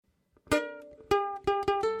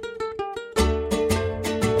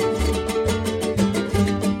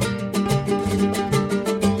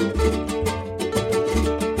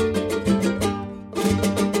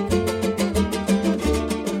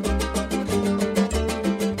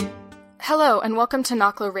Hello, and welcome to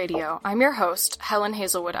NACLA Radio. I'm your host, Helen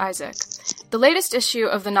Hazelwood Isaac. The latest issue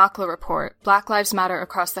of the NACLA report, Black Lives Matter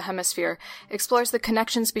Across the Hemisphere, explores the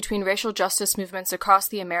connections between racial justice movements across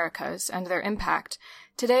the Americas and their impact.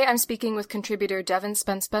 Today, I'm speaking with contributor Devin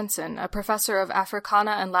Spence Benson, a professor of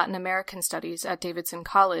Africana and Latin American Studies at Davidson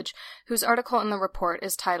College, whose article in the report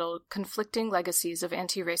is titled Conflicting Legacies of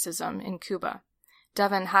Anti-Racism in Cuba.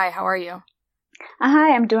 Devin, hi, how are you?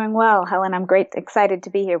 Hi, I'm doing well, Helen. I'm excited to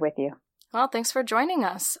be here with you. Well, thanks for joining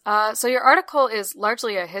us. So your article is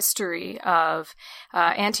largely a history of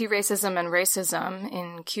anti-racism and racism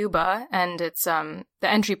in Cuba, and it's the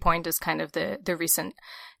entry point is kind of the recent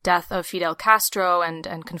death of Fidel Castro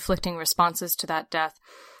and conflicting responses to that death.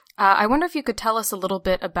 I wonder if you could tell us a little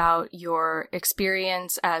bit about your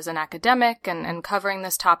experience as an academic and covering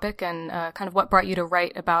this topic and kind of what brought you to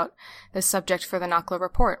write about this subject for the NACLA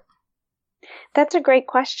report. That's a great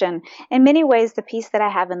question. In many ways, the piece that I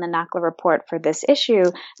have in the NACLA report for this issue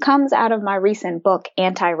comes out of my recent book,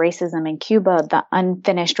 Anti-Racism in Cuba, The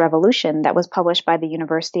Unfinished Revolution, that was published by the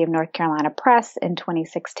University of North Carolina Press in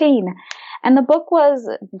 2016. And the book was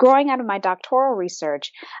growing out of my doctoral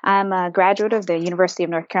research. I'm a graduate of the University of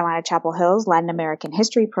North Carolina Chapel Hill's Latin American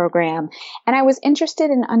History program, and I was interested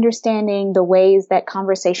in understanding the ways that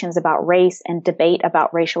conversations about race and debate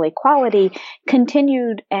about racial equality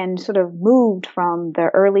continued and sort of moved from the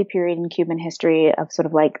early period in Cuban history of sort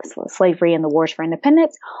of like slavery and the wars for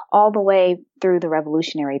independence all the way through the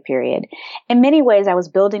revolutionary period. In many ways, I was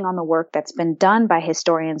building on the work that's been done by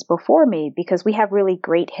historians before me because we have really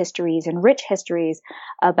great histories and rich histories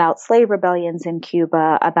about slave rebellions in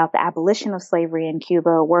Cuba, about the abolition of slavery in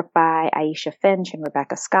Cuba, work by Aisha Finch and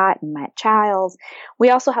Rebecca Scott and Matt Childs.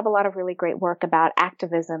 We also have a lot of really great work about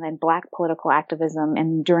activism and Black political activism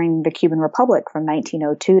and during the Cuban Republic from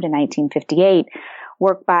 1902 to 1958.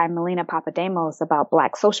 Work by Melina Papademos about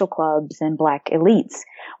Black social clubs and Black elites.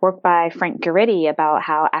 Work by Frank Guridy about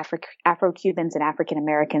how Afro-Cubans and African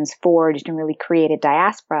Americans forged and really created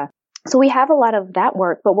diaspora. So we have a lot of that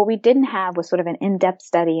work, but what we didn't have was sort of an in-depth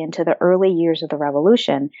study into the early years of the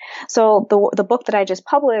revolution. So the book that I just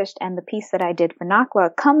published and the piece that I did for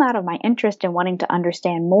NACLA come out of my interest in wanting to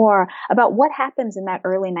understand more about what happens in that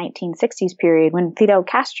early 1960s period when Fidel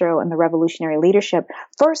Castro and the revolutionary leadership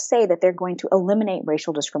first say that they're going to eliminate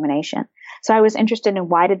racial discrimination. So I was interested in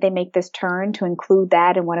why did they make this turn to include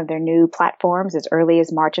that in one of their new platforms as early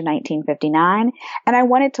as March of 1959. And I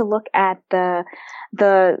wanted to look at the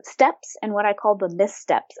steps and what I call the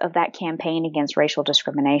missteps of that campaign against racial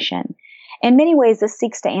discrimination. In many ways, this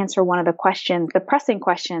seeks to answer one of the pressing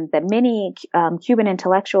questions that many Cuban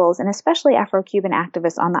intellectuals and especially Afro-Cuban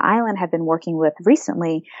activists on the island have been working with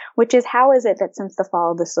recently, which is how is it that since the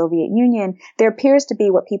fall of the Soviet Union, there appears to be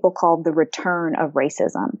what people call the return of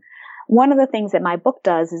racism. One of the things that my book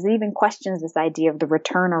does is it even questions this idea of the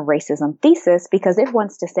return of racism thesis because it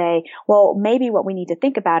wants to say, well, maybe what we need to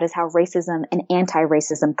think about is how racism and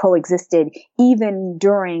anti-racism coexisted even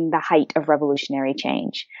during the height of revolutionary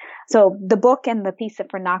change. So the book and the piece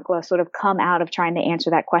for NACLA sort of come out of trying to answer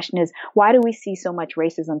that question is why do we see so much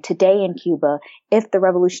racism today in Cuba if the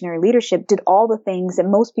revolutionary leadership did all the things that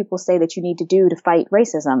most people say that you need to do to fight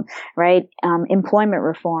racism, right? Employment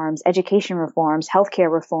reforms, education reforms,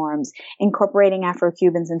 healthcare reforms, incorporating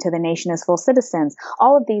Afro-Cubans into the nation as full citizens.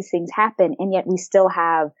 All of these things happen, and yet we still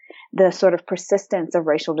have the sort of persistence of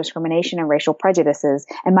racial discrimination and racial prejudices.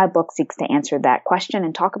 And my book seeks to answer that question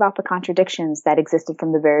and talk about the contradictions that existed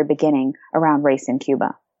from the very beginning around race in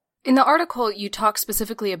Cuba. In the article, you talk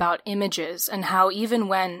specifically about images and how even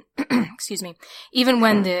when, even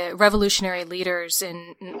when the revolutionary leaders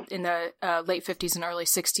in the late 50s and early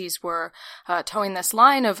 60s were towing this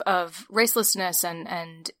line of racelessness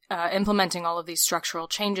and implementing all of these structural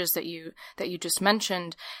changes that you just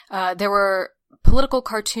mentioned, there were political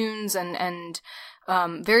cartoons and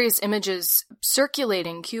various images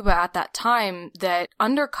circulating Cuba at that time that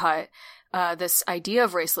undercut this idea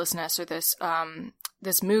of racelessness or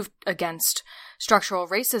this move against structural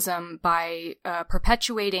racism by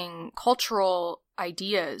perpetuating cultural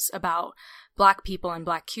ideas about Black people and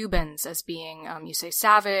Black Cubans as being, you say,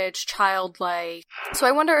 savage, childlike. So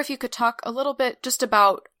I wonder if you could talk a little bit just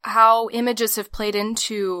about how images have played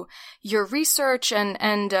into your research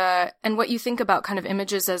and what you think about kind of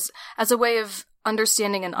images as a way of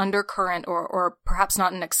understanding an undercurrent or perhaps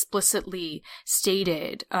not an explicitly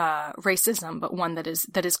stated racism, but one that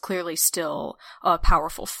is clearly still a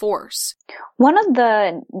powerful force. One of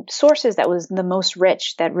the sources that was the most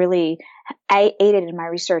rich that really I aided in my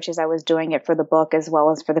research as I was doing it for the book as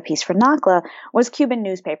well as for the piece for NACLA was Cuban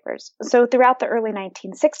newspapers. So throughout the early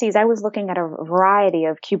 1960s, I was looking at a variety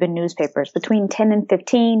of Cuban newspapers, between 10 and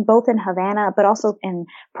 15, both in Havana, but also in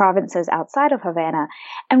provinces outside of Havana.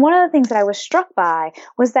 And one of the things that I was struck by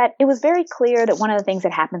was that it was very clear that one of the things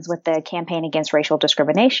that happens with the campaign against racial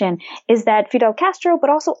discrimination is that Fidel Castro, but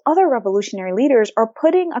also other revolutionary leaders, are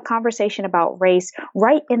putting a conversation about race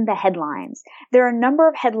right in the headlines. There are a number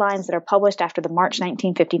of headlines that are published after the March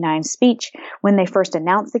 1959 speech when they first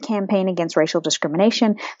announced the campaign against racial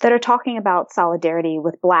discrimination that are talking about solidarity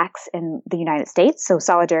with blacks in the United States, so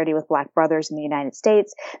solidarity with black brothers in the United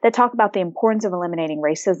States, that talk about the importance of eliminating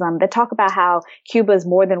racism, that talk about how Cuba is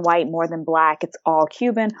more than white, more than black, it's all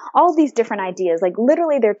Cuban, all these different ideas. Like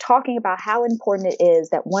literally they're talking about how important it is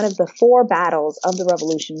that one of the 4 battles of the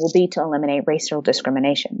revolution will be to eliminate racial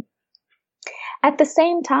discrimination. At the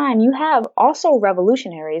same time, you have also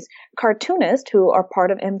revolutionaries, cartoonists who are part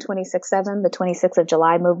of M267, the 26th of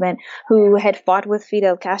July movement, who had fought with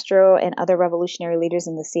Fidel Castro and other revolutionary leaders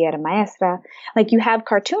in the Sierra Maestra. Like you have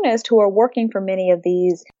cartoonists who are working for many of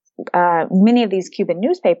these Cuban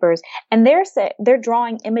newspapers, and they're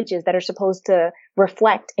drawing images that are supposed to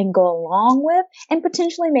reflect and go along with and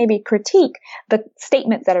potentially maybe critique the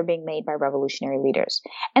statements that are being made by revolutionary leaders.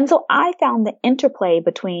 And so I found the interplay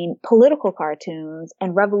between political cartoons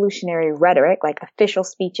and revolutionary rhetoric, like official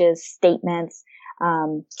speeches, statements,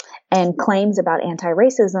 and claims about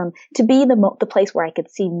anti-racism to be the place where I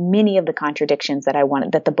could see many of the contradictions that I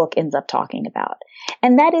wanted, that the book ends up talking about.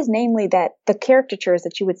 And that is namely that the caricatures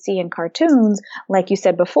that you would see in cartoons, like you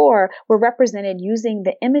said before, were represented using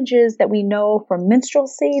the images that we know from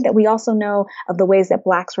minstrelsy, that we also know of the ways that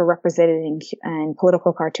blacks were represented in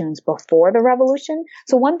political cartoons before the revolution.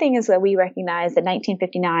 So one thing is that we recognize that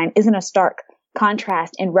 1959 isn't a stark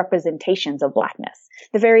contrast in representations of blackness.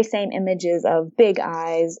 The very same images of big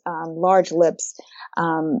eyes, large lips,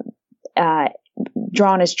 drawn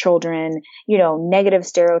as children, negative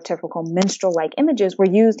stereotypical minstrel-like images were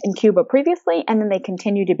used in Cuba previously, and then they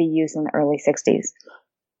continue to be used in the early 60s.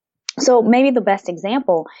 So maybe the best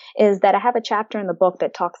example is that I have a chapter in the book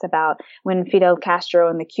that talks about when Fidel Castro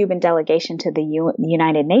and the Cuban delegation to the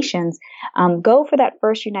United Nations go for that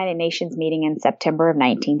first United Nations meeting in September of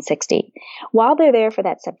 1960. While they're there for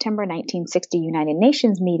that September 1960 United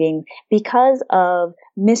Nations meeting, because of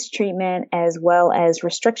mistreatment as well as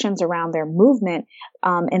restrictions around their movement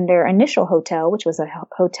in their initial hotel, which was a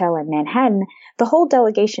hotel in Manhattan, the whole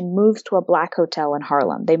delegation moves to a black hotel in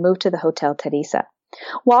Harlem. They move to the Hotel Teresa.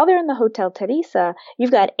 While they're in the Hotel Teresa,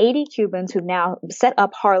 you've got 80 Cubans who've now set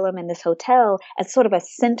up Harlem and this hotel as sort of a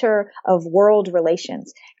center of world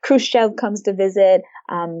relations. Khrushchev comes to visit.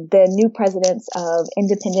 The new presidents of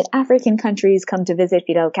independent African countries come to visit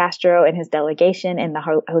Fidel Castro and his delegation in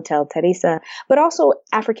the Hotel Teresa, but also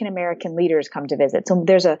African American leaders come to visit. So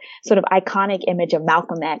there's a sort of iconic image of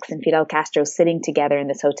Malcolm X and Fidel Castro sitting together in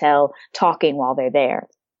this hotel talking while they're there.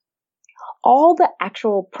 All the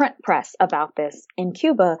actual print press about this in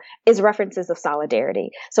Cuba is references of solidarity.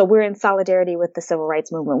 So we're in solidarity with the civil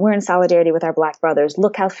rights movement. We're in solidarity with our black brothers.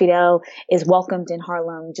 Look how Fidel is welcomed in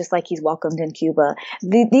Harlem, just like he's welcomed in Cuba.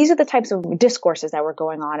 These are the types of discourses that were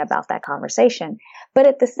going on about that conversation. But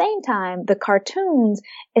at the same time, the cartoons,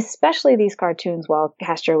 especially these cartoons while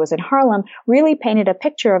Castro was in Harlem, really painted a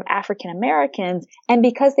picture of African Americans. And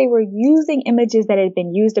because they were using images that had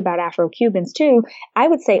been used about Afro-Cubans too, I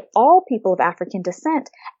would say all people of African descent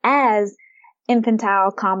as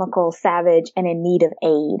infantile, comical, savage, and in need of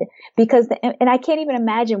aid. And I can't even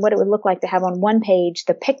imagine what it would look like to have on one page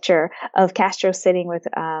the picture of Castro sitting with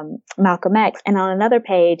Malcolm X, and on another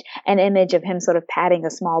page an image of him sort of patting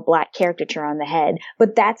a small black caricature on the head.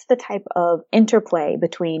 But that's the type of interplay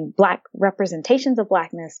between black representations of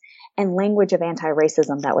blackness and language of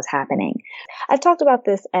anti-racism that was happening. I've talked about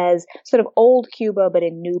this as sort of old Cuba, but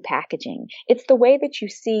in new packaging. It's the way that you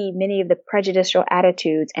see many of the prejudicial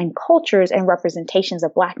attitudes and cultures and representations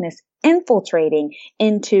of blackness infiltrating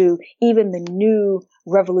into even the new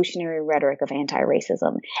revolutionary rhetoric of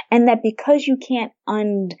anti-racism. And that because you can't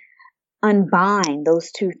unbind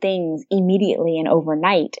those two things immediately and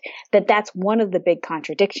overnight, that's one of the big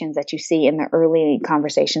contradictions that you see in the early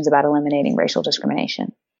conversations about eliminating racial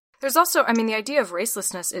discrimination. There's also, the idea of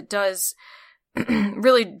racelessness, it does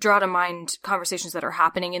really draw to mind conversations that are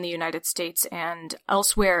happening in the United States and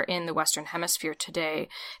elsewhere in the Western Hemisphere today.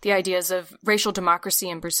 The ideas of racial democracy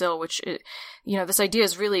in Brazil, which, this idea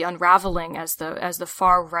is really unraveling as the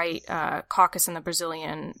far right caucus in the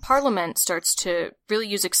Brazilian parliament starts to really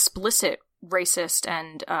use explicit racist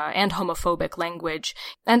and homophobic language.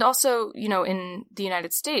 And also, in the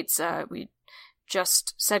United States,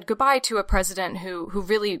 just said goodbye to a president who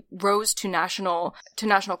really rose to national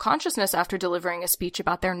consciousness after delivering a speech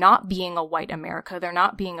about there not being a white America, there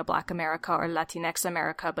not being a Black America or Latinx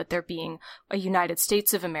America, but there being a United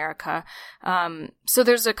States of America. So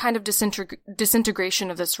there's a kind of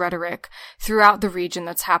disintegration of this rhetoric throughout the region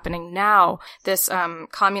that's happening now. This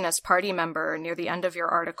Communist Party member near the end of your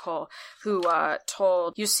article who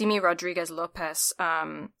told Yusimi Rodriguez Lopez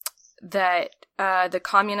that the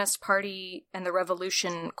Communist Party and the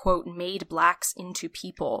revolution, quote, made Blacks into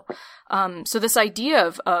people. So this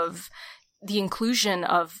idea of the inclusion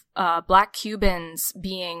of Black Cubans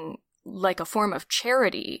being like a form of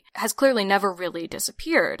charity has clearly never really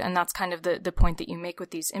disappeared. And that's kind of the point that you make with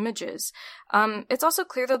these images. It's also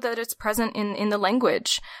clear, though, that it's present in the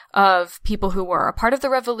language of people who were a part of the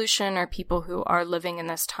revolution or people who are living in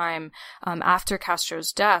this time after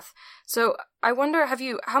Castro's death. So I wonder,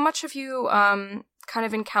 how much have you kind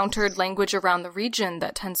of encountered language around the region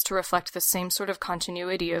that tends to reflect the same sort of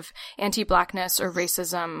continuity of anti-Blackness or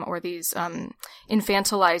racism or these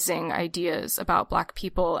infantilizing ideas about Black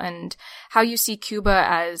people, and how you see Cuba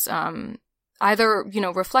as either,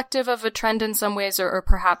 reflective of a trend in some ways or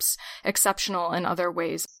perhaps exceptional in other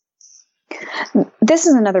ways? This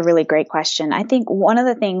is another really great question. I think one of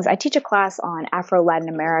the things, I teach a class on Afro-Latin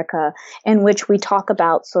America in which we talk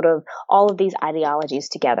about sort of all of these ideologies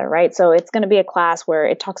together, right? So it's going to be a class where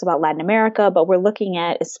it talks about Latin America, but we're looking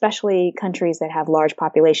at especially countries that have large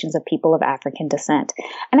populations of people of African descent.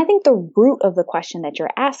 And I think the root of the question that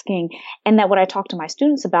you're asking, and that what I talk to my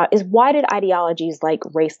students about, is why did ideologies like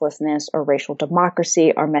racelessness or racial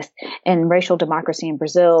democracy and racial democracy in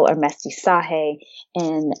Brazil or mestizaje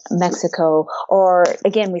in Mexico, or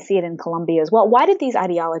again, we see it in Colombia as well. Why did these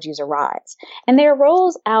ideologies arise? And they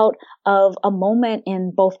arose out of a moment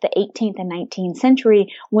in both the 18th and 19th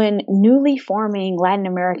century when newly forming Latin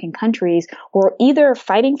American countries were either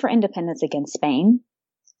fighting for independence against Spain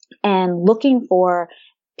and looking for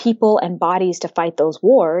people and bodies to fight those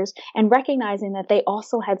wars, and recognizing that they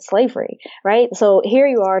also had slavery, right? So here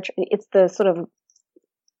you are, it's the sort of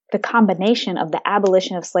the combination of the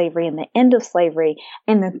abolition of slavery and the end of slavery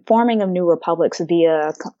and the forming of new republics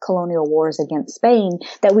via colonial wars against Spain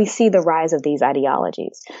that we see the rise of these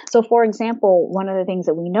ideologies. So, for example, one of the things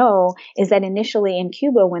that we know is that initially in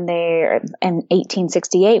Cuba, in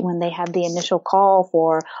 1868, when they had the initial call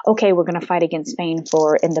for, okay, we're going to fight against Spain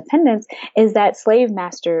for independence, is that slave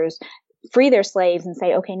masters free their slaves and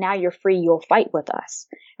say, okay, now you're free, you'll fight with us,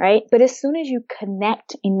 right? But as soon as you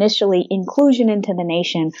connect initially inclusion into the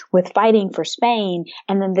nation with fighting for Spain,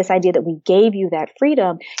 and then this idea that we gave you that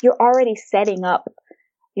freedom, you're already setting up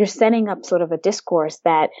sort of a discourse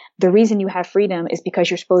that the reason you have freedom is because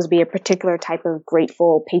you're supposed to be a particular type of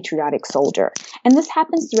grateful, patriotic soldier. And this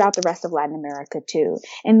happens throughout the rest of Latin America too.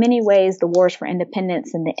 In many ways, the wars for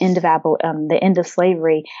independence and the end of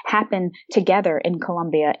slavery happen together in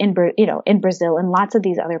Colombia, in Brazil, and lots of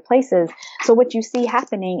these other places. So what you see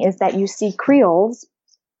happening is that you see Creoles,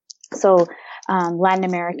 so Latin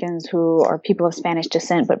Americans who are people of Spanish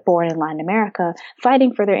descent but born in Latin America,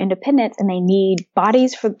 fighting for their independence, and they need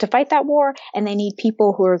bodies to fight that war, and they need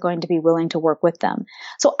people who are going to be willing to work with them.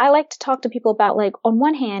 So I like to talk to people about, like, on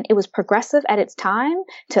one hand, it was progressive at its time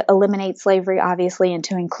to eliminate slavery, obviously, and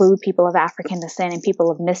to include people of African descent and people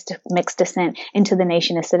of mixed descent into the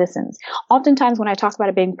nation as citizens. Oftentimes when I talk about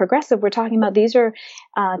it being progressive, we're talking about these are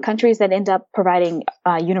countries that end up providing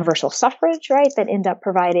universal suffrage, right? That end up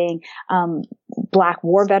providing Black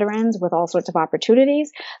war veterans with all sorts of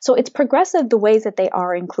opportunities. So it's progressive the ways that they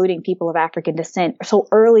are including people of African descent so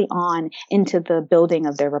early on into the building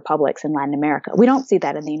of their republics in Latin America. We don't see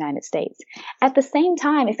that in the United States. At the same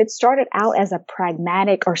time, if it started out as a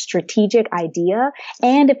pragmatic or strategic idea,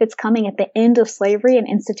 and if it's coming at the end of slavery, an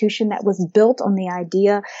institution that was built on the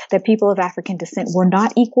idea that people of African descent were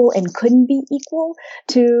not equal and couldn't be equal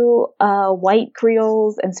to white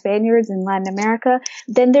Creoles and Spaniards in Latin America,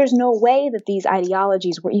 then there's no way that these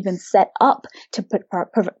ideologies were even set up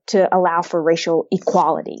to allow for racial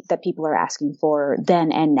equality that people are asking for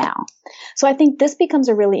then and now. So I think this becomes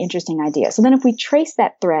a really interesting idea. So then if we trace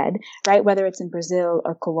that thread, right, whether it's in Brazil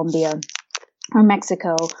or Colombia or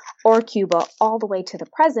Mexico or Cuba all the way to the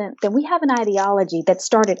present, then we have an ideology that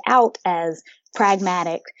started out as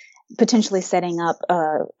pragmatic, potentially setting up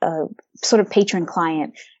a sort of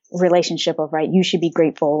patron-client relationship of, right, you should be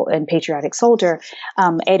grateful and patriotic soldier.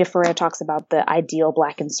 Ada Ferrer talks about the ideal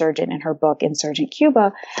Black insurgent in her book, Insurgent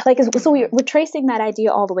Cuba. So we're tracing that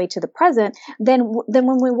idea all the way to the present. Then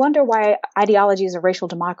when we wonder why ideologies of racial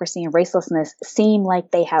democracy and racelessness seem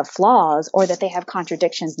like they have flaws or that they have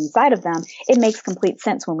contradictions inside of them, it makes complete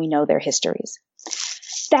sense when we know their histories.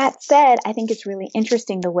 That said, I think it's really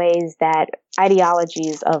interesting the ways that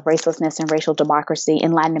ideologies of racelessness and racial democracy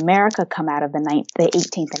in Latin America come out of the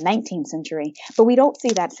 18th and 19th century, but we don't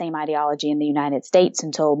see that same ideology in the United States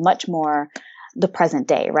until much more the present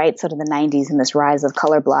day, right? Sort of the 90s and this rise of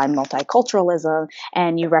colorblind multiculturalism,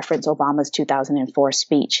 and you reference Obama's 2004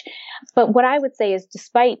 speech. But what I would say is,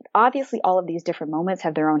 despite obviously all of these different moments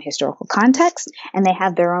have their own historical context and they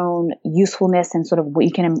have their own usefulness, and sort of we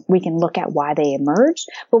can look at why they emerged.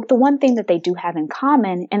 But the one thing that they do have in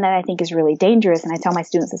common, and that I think is really dangerous, and I tell my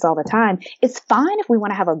students this all the time, it's fine if we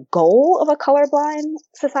want to have a goal of a colorblind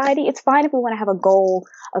society. It's fine if we want to have a goal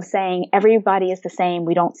of saying everybody is the same,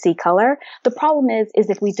 we don't see color. The problem is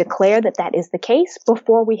if we declare that that is the case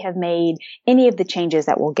before we have made any of the changes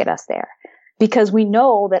that will get us there. Because we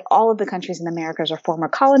know that all of the countries in the Americas are former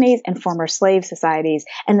colonies and former slave societies,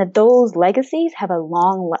 and that those legacies have a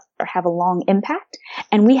long impact.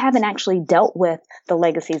 And we haven't actually dealt with the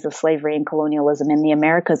legacies of slavery and colonialism in the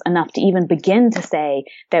Americas enough to even begin to say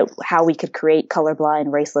that how we could create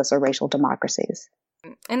colorblind, raceless, or racial democracies.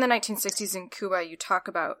 In the 1960s in Cuba, you talk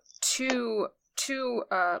about two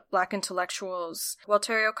Black intellectuals,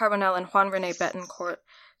 Walterio Carbonell and Juan René Betancourt,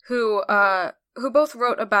 who both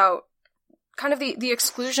wrote about kind of the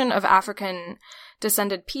exclusion of African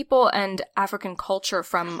descended people and African culture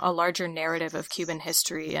from a larger narrative of Cuban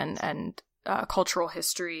history and cultural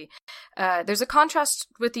history. There's a contrast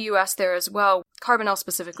with the U.S. there as well. Carbonell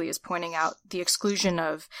specifically is pointing out the exclusion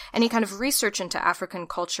of any kind of research into African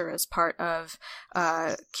culture as part of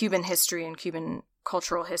Cuban history and Cuban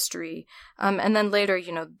cultural history. And then later,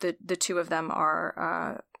 the two of them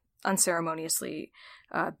are unceremoniously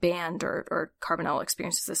banned, or Carbonell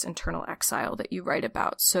experiences this internal exile that you write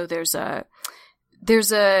about. So there's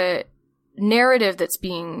a narrative that's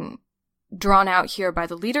being drawn out here by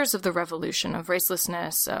the leaders of the revolution of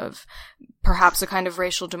racelessness, of perhaps a kind of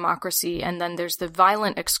racial democracy, and then there's the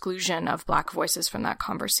violent exclusion of Black voices from that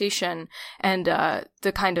conversation, and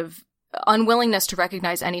the kind of unwillingness to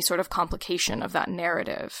recognize any sort of complication of that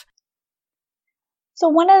narrative. So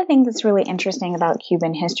one of the things that's really interesting about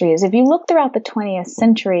Cuban history is if you look throughout the 20th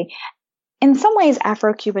century, in some ways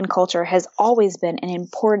Afro-Cuban culture has always been an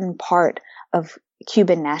important part of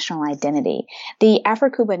Cuban national identity. The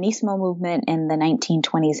Afro-Cubanismo movement in the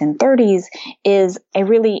 1920s and 30s is a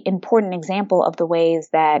really important example of the ways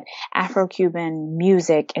that Afro-Cuban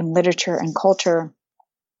music and literature and culture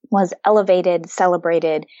was elevated,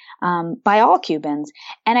 celebrated by all Cubans.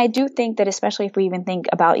 And I do think that, especially if we even think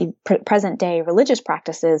about present day religious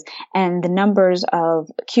practices and the numbers of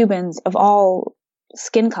Cubans of all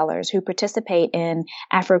skin colors who participate in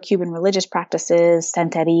Afro-Cuban religious practices,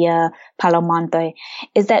 Santeria, Palo Monte,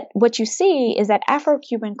 is that what you see is that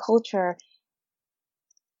Afro-Cuban culture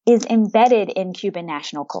is embedded in Cuban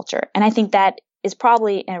national culture. And I think that is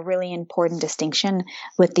probably a really important distinction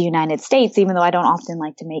with the United States. Even though I don't often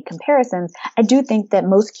like to make comparisons, I do think that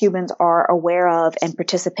most Cubans are aware of and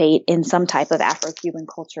participate in some type of Afro-Cuban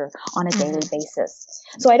culture on a daily basis.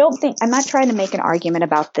 So I'm not trying to make an argument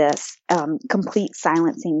about this complete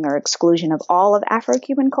silencing or exclusion of all of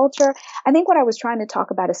Afro-Cuban culture. I think what I was trying to talk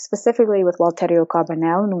about is specifically with Walterio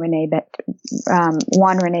Carbonell and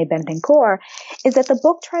Juan René Betancourt, is that the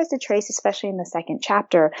book tries to trace, especially in the second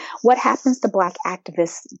chapter, what happens to Black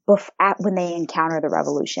activists when they encounter the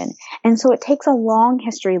revolution. And so it takes a long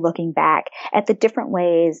history looking back at the different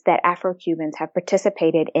ways that Afro-Cubans have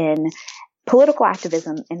participated in political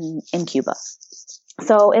activism in Cuba.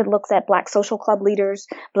 So it looks at Black social club leaders,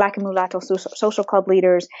 Black and mulatto social club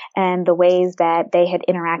leaders, and the ways that they had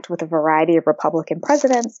interacted with a variety of Republican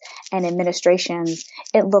presidents and administrations.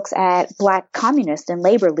 It looks at Black communist and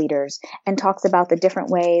labor leaders and talks about the different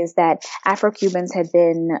ways that Afro-Cubans had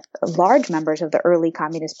been large members of the early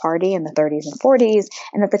Communist Party in the 30s and 40s,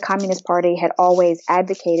 and that the Communist Party had always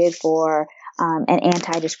advocated for an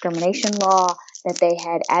anti-discrimination law, that they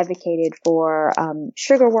had advocated for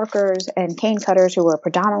sugar workers and cane cutters who were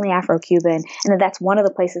predominantly Afro-Cuban, and that's one of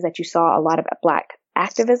the places that you saw a lot of Black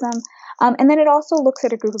activism. And then it also looks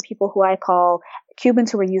at a group of people who I call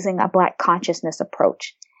Cubans who are using a Black consciousness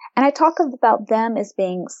approach. And I talk about them as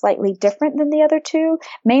being slightly different than the other two,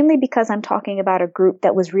 mainly because I'm talking about a group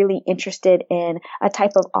that was really interested in a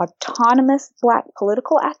type of autonomous Black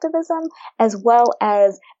political activism, as well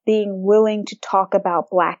as being willing to talk about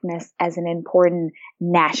Blackness as an important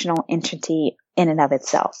national entity in and of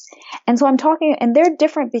itself. And so I'm talking, and they're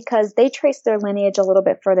different because they trace their lineage a little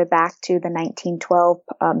bit further back to the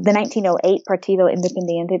 1908 Partido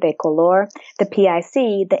Independiente de Color, the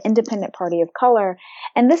PIC, the Independent Party of Color.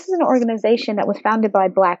 And this is an organization that was founded by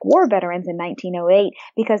Black war veterans in 1908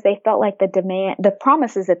 because they felt like the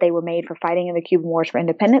promises that they were made for fighting in the Cuban Wars for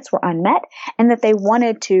independence were unmet, and that they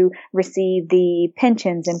wanted to receive the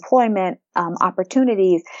pensions, employment,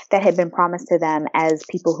 opportunities that had been promised to them as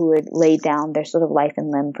people who had laid down their sort of life and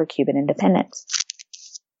limb for Cuban independence.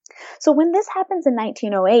 So when this happens in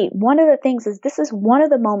 1908, one of the things is this is one of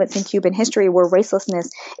the moments in Cuban history where racelessness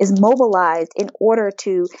is mobilized in order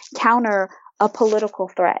to counter a political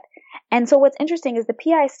threat. And so what's interesting is the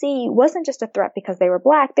PIC wasn't just a threat because they were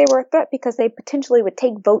Black. They were a threat because they potentially would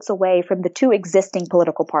take votes away from the two existing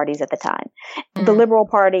political parties at the time, the Liberal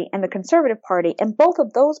Party and the Conservative Party. And both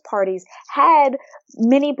of those parties had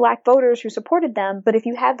many Black voters who supported them. But if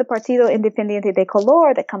you have the Partido Independiente de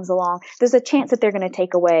Color that comes along, there's a chance that they're going to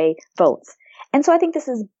take away votes. And so I think this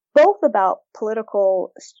is both about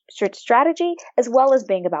political strategy as well as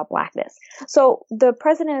being about Blackness. So the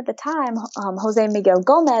president at the time, Jose Miguel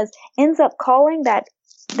Gomez, ends up calling the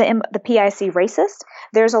PIC racist.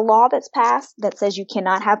 There's a law that's passed that says you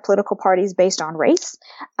cannot have political parties based on race.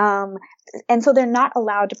 And so they're not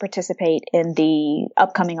allowed to participate in the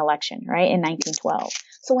upcoming election, right, in 1912.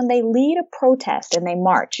 So when they lead a protest and they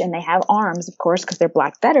march and they have arms, of course, because they're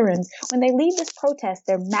Black veterans, when they lead this protest,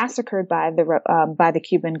 they're massacred by the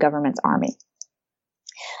Cuban government's army.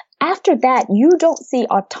 After that, you don't see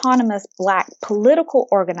autonomous Black political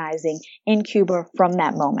organizing in Cuba from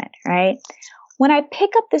that moment, right? When I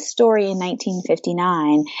pick up this story in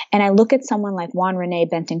 1959 and I look at someone like Juan René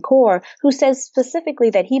Bentencourt, who says specifically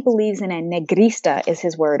that he believes in a negrista, is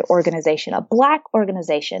his word, organization, a Black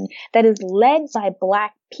organization that is led by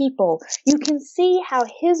Black people, you can see how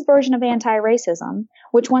his version of anti-racism,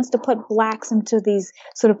 which wants to put Blacks into these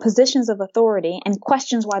sort of positions of authority and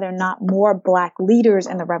questions why there are not more Black leaders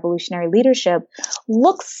in the revolutionary leadership,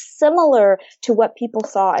 looks similar to what people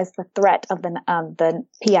saw as the threat of the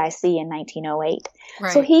PIC in 1908.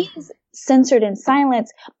 Right. So he's censored and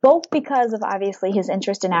silenced, both because of obviously his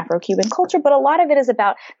interest in Afro-Cuban culture, but a lot of it is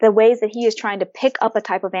about the ways that he is trying to pick up a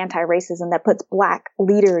type of anti-racism that puts Black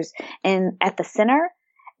leaders at the center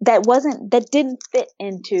that didn't fit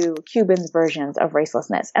into Cubans' versions of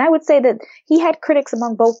racelessness. And I would say that he had critics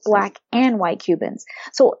among both Black and white Cubans.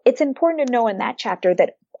 So it's important to know in that chapter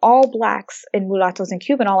that all Blacks and mulattoes in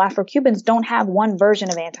Cuba, all Afro-Cubans don't have one version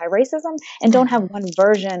of anti-racism and don't have one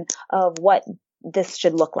version of what this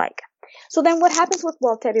should look like. So then what happens with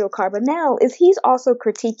Walterio Carbonell is he's also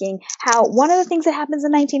critiquing how one of the things that happens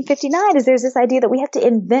in 1959 is there's this idea that we have to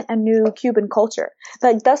invent a new Cuban culture.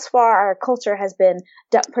 Like thus far, our culture has been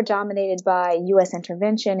predominated by U.S.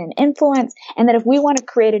 intervention and influence, and that if we want to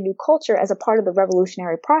create a new culture as a part of the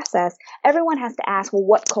revolutionary process, everyone has to ask, well,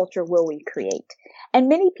 what culture will we create? And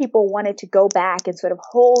many people wanted to go back and sort of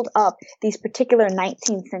hold up these particular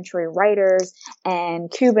 19th century writers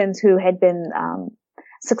and Cubans who had been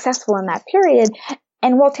successful in that period.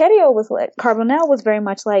 And Carbonell was very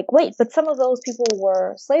much like, wait, but some of those people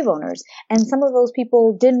were slave owners and some of those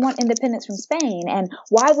people didn't want independence from Spain. And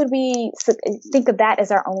why would we think of that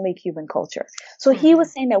as our only Cuban culture? So he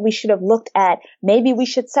was saying that we should have looked at, maybe we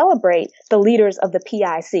should celebrate the leaders of the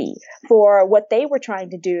PIC for what they were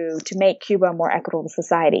trying to do to make Cuba a more equitable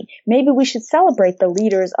society. Maybe we should celebrate the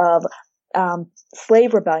leaders of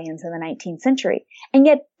slave rebellions in the 19th century. And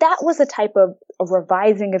yet that was a type of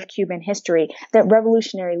revising of Cuban history that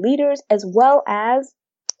revolutionary leaders, as well as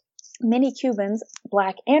many Cubans,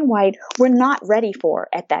 Black and white, were not ready for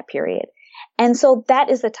at that period. And so that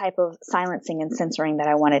is the type of silencing and censoring that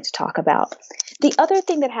I wanted to talk about. The other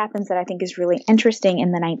thing that happens that I think is really interesting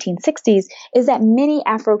in the 1960s is that many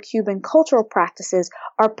Afro-Cuban cultural practices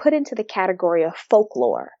are put into the category of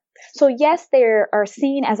folklore. So yes, they are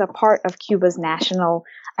seen as a part of Cuba's national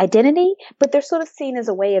identity, but they're sort of seen as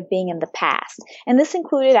a way of being in the past. And this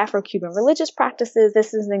included Afro-Cuban religious practices.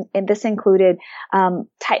 This included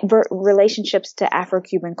relationships to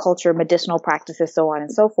Afro-Cuban culture, medicinal practices, so on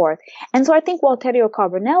and so forth. And so I think Walterio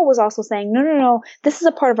Carbonell was also saying, no, this is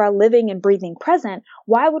a part of our living and breathing present.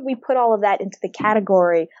 Why would we put all of that into the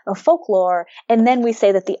category of folklore and then we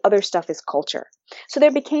say that the other stuff is culture? So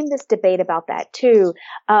there became this debate about that too.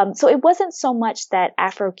 So it wasn't so much that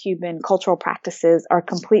Afro-Cuban cultural practices are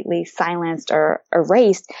completely silenced or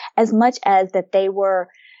erased, as much as that there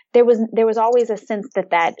was always a sense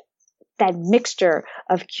that mixture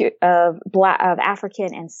of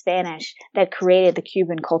African and Spanish that created the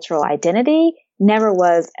Cuban cultural identity never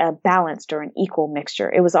was a balanced or an equal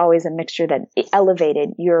mixture. It was always a mixture that elevated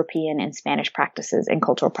European and Spanish practices and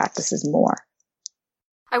cultural practices more.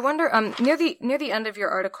 I wonder, near the end of your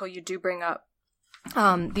article, you do bring up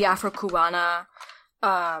the Afro-Cubanas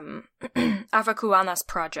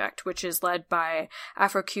project, which is led by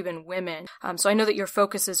Afro-Cuban women. So I know that your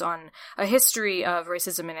focus is on a history of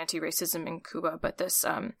racism and anti-racism in Cuba, but this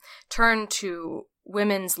turn to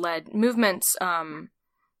women's-led movements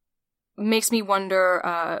makes me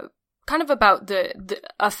wonder kind of about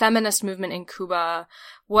a feminist movement in Cuba,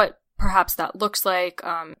 what perhaps that looks like.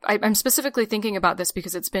 I'm specifically thinking about this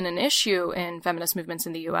because it's been an issue in feminist movements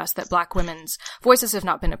in the U.S. that Black women's voices have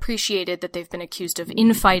not been appreciated, that they've been accused of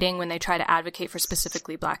infighting when they try to advocate for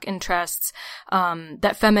specifically Black interests,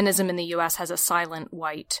 that feminism in the U.S. has a silent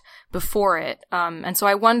white before it. And so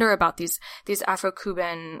I wonder about these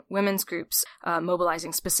Afro-Cuban women's groups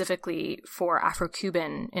mobilizing specifically for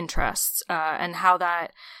Afro-Cuban interests, and how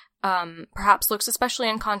that perhaps looks, especially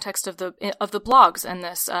in context of the blogs and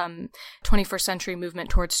this 21st century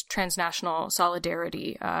movement towards transnational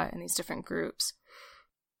solidarity in these different groups.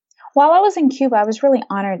 While I was in Cuba, I was really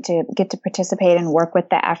honored to get to participate and work with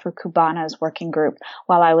the Afro-Cubanas working group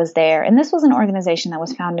while I was there. And this was an organization that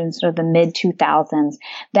was founded in sort of the mid-2000s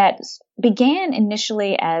that began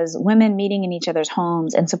initially as women meeting in each other's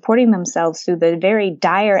homes and supporting themselves through the very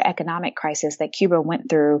dire economic crisis that Cuba went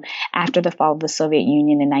through after the fall of the Soviet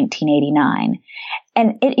Union in 1989.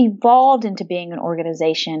 And it evolved into being an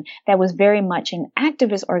organization that was very much an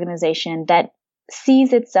activist organization that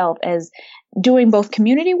sees itself as doing both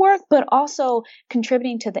community work, but also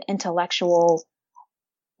contributing to the intellectual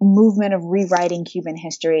movement of rewriting Cuban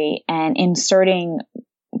history and inserting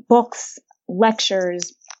books,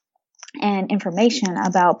 lectures, and information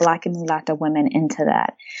about Black and Mulata women into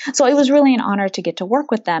that. So it was really an honor to get to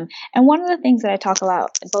work with them. And one of the things that I talk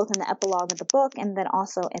about both in the epilogue of the book and then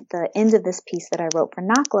also at the end of this piece that I wrote for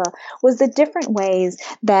NACLA was the different ways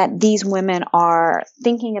that these women are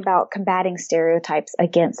thinking about combating stereotypes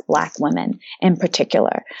against Black women in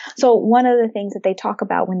particular. So one of the things that they talk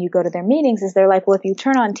about when you go to their meetings is they're like, well, if you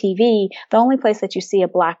turn on TV, the only place that you see a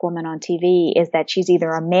Black woman on TV is that she's either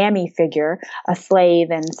a mammy figure, a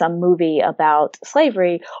slave in some movie about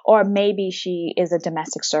slavery, or maybe she is a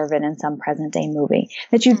domestic servant in some present day movie.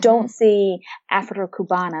 That you don't see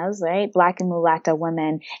Afro-Cubanas, right, Black and Mulata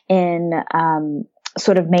women in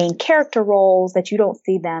sort of main character roles, that you don't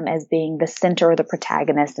see them as being the center or the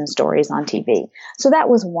protagonist in stories on TV. So that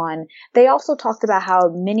was one. They also talked about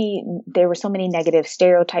how there were so many negative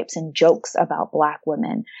stereotypes and jokes about Black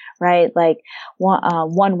women, right? Like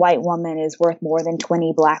one white woman is worth more than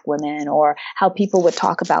 20 Black women, or how people would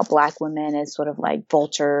talk about Black women as sort of like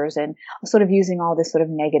vultures and sort of using all this sort of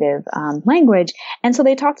negative language. And so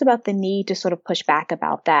they talked about the need to sort of push back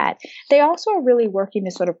about that. They also are really working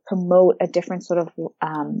to sort of promote a different sort of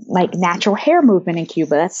like natural hair movement in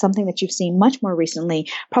Cuba. That's something that you've seen much more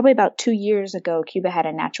recently. Probably about 2 years ago, Cuba had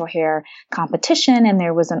a natural hair competition, and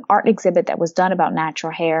there was an art exhibit that was done about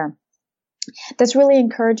natural hair that's really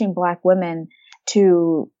encouraging Black women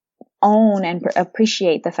to own and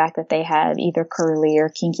appreciate the fact that they have either curly or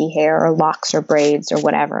kinky hair or locks or braids or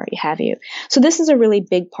whatever have you. So this is a really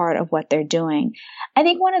big part of what they're doing. I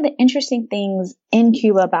think one of the interesting things in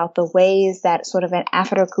Cuba about the ways that sort of an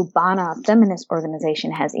Afro-Cubana feminist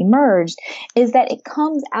organization has emerged is that it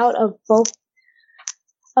comes out of both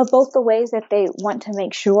the ways that they want to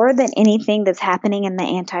make sure that anything that's happening in the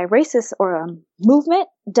anti-racist or movement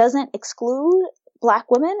doesn't exclude Black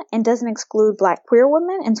women and doesn't exclude Black queer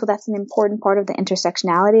women. And so that's an important part of the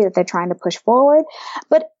intersectionality that they're trying to push forward.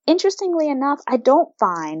 But interestingly enough, I don't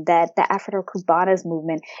find that the Afro-Cubanas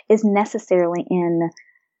movement is necessarily in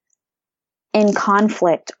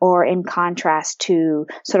conflict or in contrast to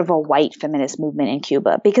sort of a white feminist movement in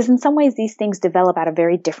Cuba, because in some ways these things develop out of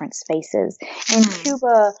very different spaces. In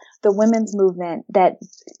Cuba, the women's movement that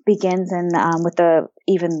begins in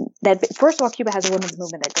first of all, Cuba has a women's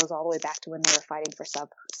movement that goes all the way back to when they were fighting for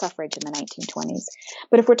suffrage in the 1920s.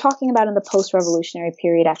 But if we're talking about in the post-revolutionary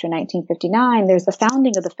period after 1959, there's the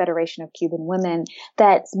founding of the Federation of Cuban Women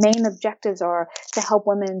that's main objectives are to help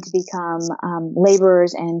women to become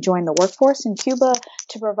laborers and join the workforce in Cuba,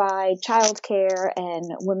 to provide childcare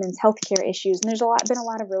and women's healthcare issues. And there's been a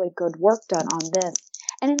lot of really good work done on this.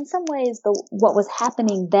 And in some ways, what was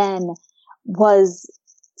happening then was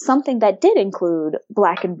something that did include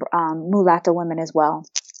Black and Mulata women as well.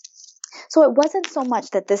 So it wasn't so much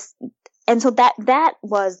that and so that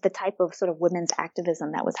was the type of sort of women's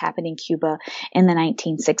activism that was happening in Cuba in the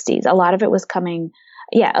 1960s. A lot of it was coming,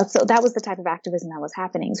 Yeah, so that was the type of activism that was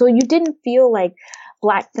happening. So you didn't feel like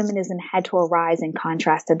Black feminism had to arise in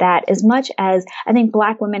contrast to that, as much as I think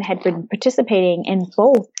Black women had been participating in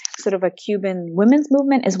both sort of a Cuban women's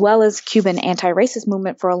movement as well as Cuban anti-racist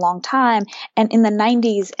movement for a long time. And in the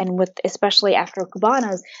 90s, and with especially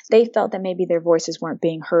Afro-Cubanas, they felt that maybe their voices weren't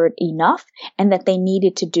being heard enough and that they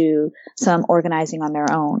needed to do some organizing on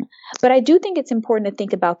their own. But I do think it's important to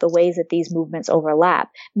think about the ways that these movements overlap.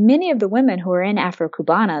 Many of the women who are in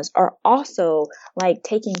Afro-Cubanas are also like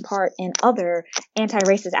taking part in other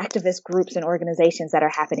anti-racist activist groups and organizations that are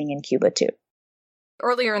happening in Cuba too.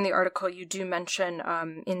 Earlier in the article, you do mention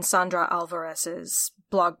in Sandra Alvarez's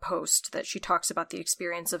blog post that she talks about the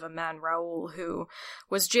experience of a man, Raul, who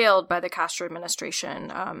was jailed by the Castro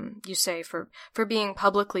administration, you say, for being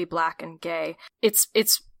publicly Black and gay.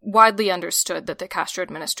 It's widely understood that the Castro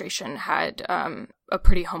administration had a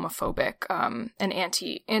pretty homophobic and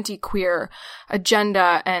anti-queer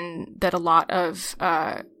agenda, and that a lot of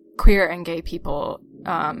queer and gay people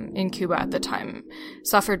in Cuba at the time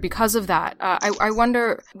suffered because of that. I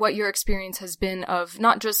wonder what your experience has been of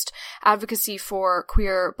not just advocacy for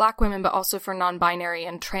queer Black women, but also for non-binary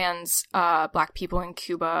and trans Black people in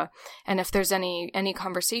Cuba, and if there's any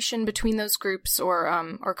conversation between those groups,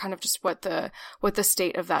 or kind of just what the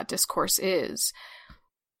state of that discourse is.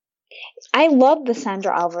 I love the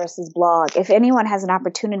Sandra Alvarez's blog. If anyone has an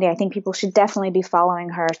opportunity, I think people should definitely be following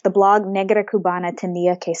her. The blog Negra Cubana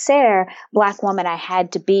Tenía que Ser, Black Woman I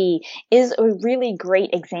Had to Be, is a really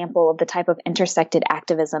great example of the type of intersected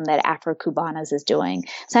activism that Afro-Cubanas is doing.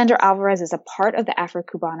 Sandra Alvarez is a part of the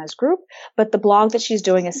Afro-Cubanas group, but the blog that she's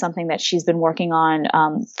doing is something that she's been working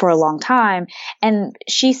on for a long time. And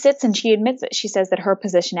she sits and she admits it. She says that her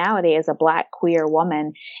positionality as a Black queer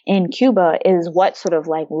woman in Cuba is what sort of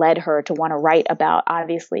like led her to want to write about,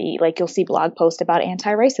 obviously, like you'll see blog posts about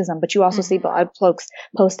anti-racism, but you also see blog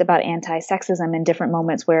posts about anti-sexism in different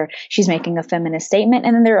moments where she's making a feminist statement.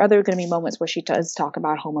 And then there are other going to be moments where she does talk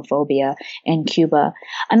about homophobia in Cuba.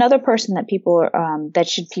 Another person that people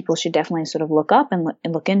should definitely sort of look up and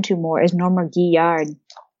look into more is Norma Guillard.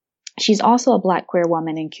 She's also a Black queer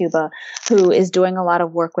woman in Cuba who is doing a lot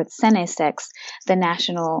of work with CENESEX, the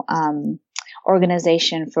national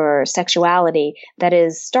organization for sexuality that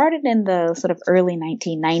is started in the sort of early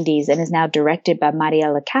 1990s and is now directed by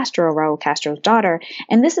Mariela Castro, Raul Castro's daughter.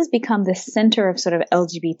 And this has become the center of sort of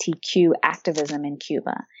LGBTQ activism in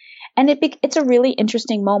Cuba. And it's a really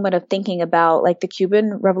interesting moment of thinking about, like, the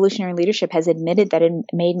Cuban revolutionary leadership has admitted that it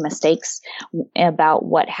made mistakes about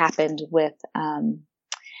what happened with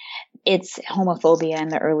its homophobia in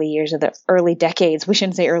the early years of the early decades. We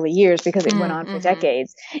shouldn't say early years because it went on for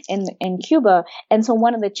decades in Cuba. And so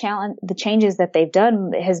one of the changes that they've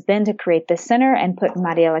done has been to create this center and put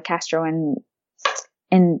Mariela Castro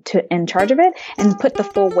in charge of it and put the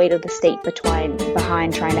full weight of the state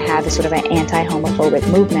behind trying to have a sort of an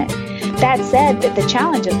anti-homophobic movement. That said, the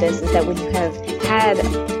challenge of this is that when you have had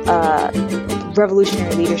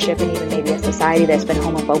revolutionary leadership and even maybe a society that's been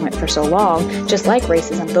homophobic for so long, just like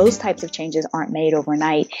racism, those types of changes aren't made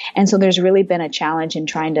overnight. And so there's really been a challenge in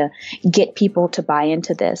trying to get people to buy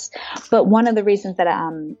into this. But one of the reasons that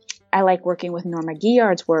I like working with Norma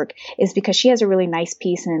Guillard's work is because she has a really nice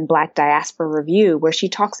piece in Black Diaspora Review where she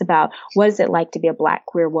talks about what is it like to be a Black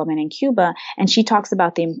queer woman in Cuba. And she talks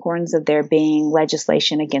about the importance of there being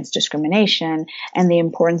legislation against discrimination and the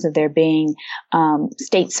importance of there being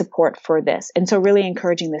state support for this. And so really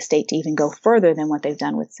encouraging the state to even go further than what they've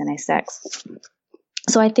done with CENESEX.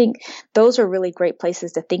 So I think those are really great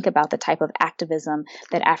places to think about the type of activism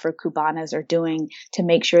that Afro-Cubanas are doing to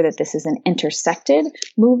make sure that this is an intersected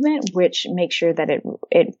movement, which makes sure that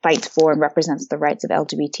it fights for and represents the rights of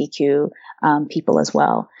LGBTQ people as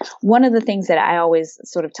well. One of the things that I always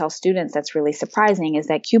sort of tell students that's really surprising is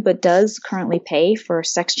that Cuba does currently pay for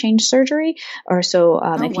sex change surgery, or so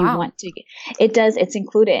if you want to, it's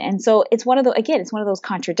included. And so it's one of those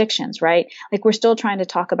contradictions, right? Like we're still trying to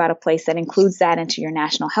talk about a place that includes that into your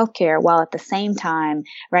national health care, while at the same time,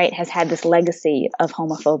 right, has had this legacy of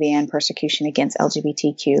homophobia and persecution against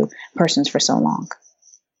LGBTQ persons for so long.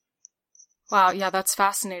 Wow, yeah, that's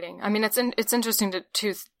fascinating. I mean, it's interesting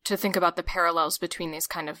to think about the parallels between these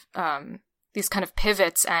kind of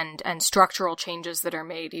pivots and structural changes that are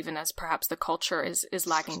made, even as perhaps the culture is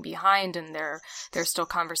lagging behind, and there's still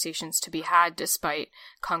conversations to be had despite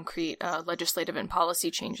concrete legislative and policy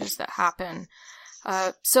changes that happen.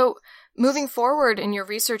 So moving forward in your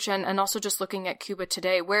research and also just looking at Cuba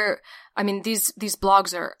today, these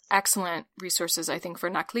blogs are excellent resources, I think, for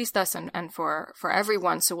Naclistas and for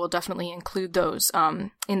everyone. So we'll definitely include those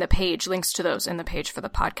in the page, links to those in the page for the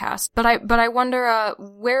podcast. But I wonder,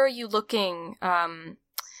 where are you looking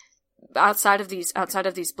outside of these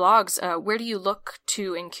blogs, where do you look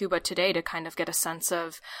to in Cuba today to kind of get a sense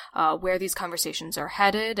of where these conversations are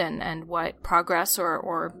headed and what progress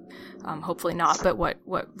or hopefully not, but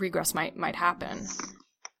what regress might happen?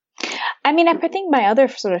 I mean, I think my other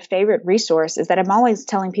sort of favorite resource is that I'm always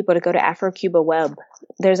telling people to go to Afro-Cuba Web.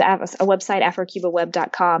 There's a website,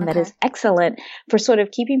 afrocubaweb.com, that is excellent for sort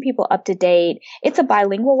of keeping people up to date. It's a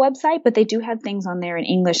bilingual website, but they do have things on there in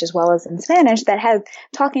English as well as in Spanish that have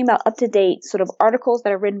talking about up to date sort of articles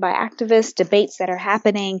that are written by activists, debates that are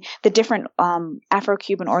happening, the different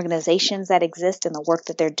Afro-Cuban organizations that exist and the work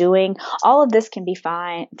that they're doing. All of this can be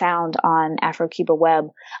found on Afro-Cuba Web.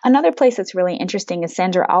 Another place that's really interesting is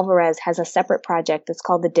Sandra Alvarez has a separate project that's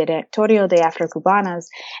called the Directorio de Afrocubanas,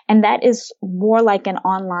 and that is more like an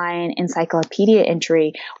online encyclopedia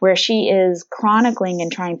entry where she is chronicling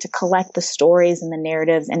and trying to collect the stories and the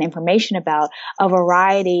narratives and information about a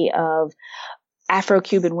variety of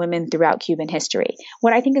Afro-Cuban women throughout Cuban history.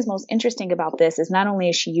 What I think is most interesting about this is not only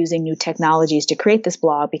is she using new technologies to create this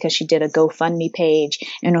blog because she did a GoFundMe page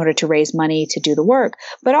in order to raise money to do the work,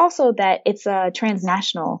 but also that it's a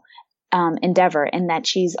transnational endeavor, and that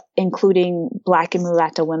she's including Black and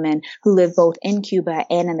mulatto women who live both in Cuba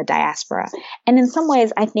and in the diaspora. And in some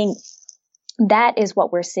ways, I think that is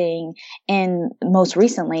what we're seeing in most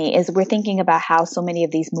recently is we're thinking about how so many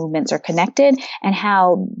of these movements are connected and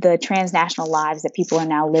how the transnational lives that people are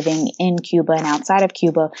now living in Cuba and outside of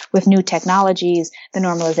Cuba with new technologies, the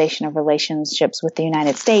normalization of relationships with the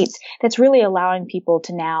United States, that's really allowing people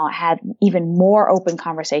to now have even more open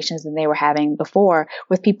conversations than they were having before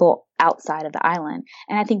with people outside of the island.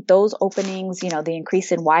 And I think those openings, the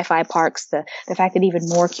increase in Wi-Fi parks, the fact that even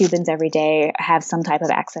more Cubans every day have some type of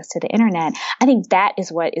access to the internet, I think that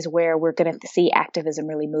is where we're going to see activism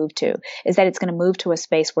really move to, is that it's going to move to a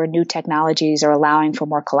space where new technologies are allowing for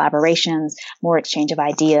more collaborations, more exchange of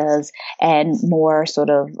ideas, and more sort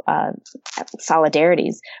of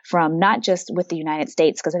solidarities from not just with the United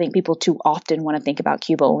States, because I think people too often want to think about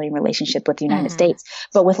Cuba only in relationship with the United States,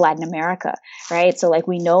 but with Latin America, right? So like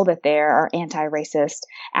we know that there are anti-racist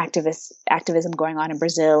activism going on in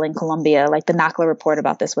Brazil and Colombia. Like the NACLA report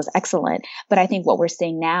about this was excellent. But I think what we're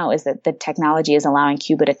seeing now is that the technology is allowing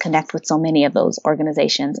Cuba to connect with so many of those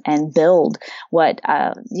organizations and build what,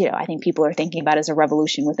 I think people are thinking about as a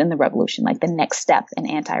revolution within the revolution, like the next step in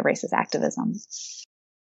anti-racist activism.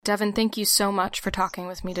 Devin, thank you so much for talking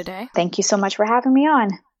with me today. Thank you so much for having me on.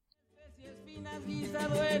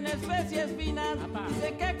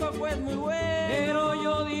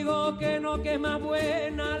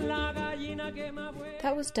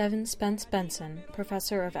 That was Devin Spence Benson,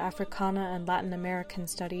 professor of Africana and Latin American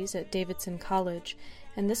Studies at Davidson College,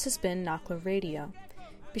 and this has been NACLA Radio.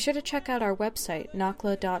 Be sure to check out our website,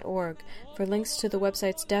 nacla.org, for links to the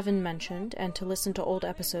websites Devin mentioned and to listen to old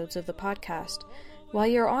episodes of the podcast. While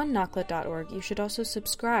you're on NACLA.org, you should also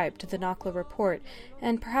subscribe to the NACLA Report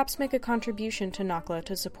and perhaps make a contribution to NACLA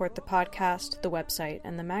to support the podcast, the website,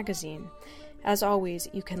 and the magazine. As always,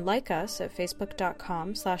 you can like us at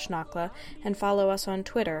facebook.com/NACLA and follow us on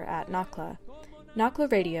Twitter at NACLA. NACLA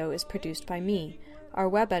Radio is produced by me. Our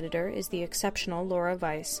web editor is the exceptional Laura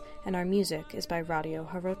Weiss, and our music is by Radio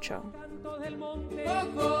Jarocho.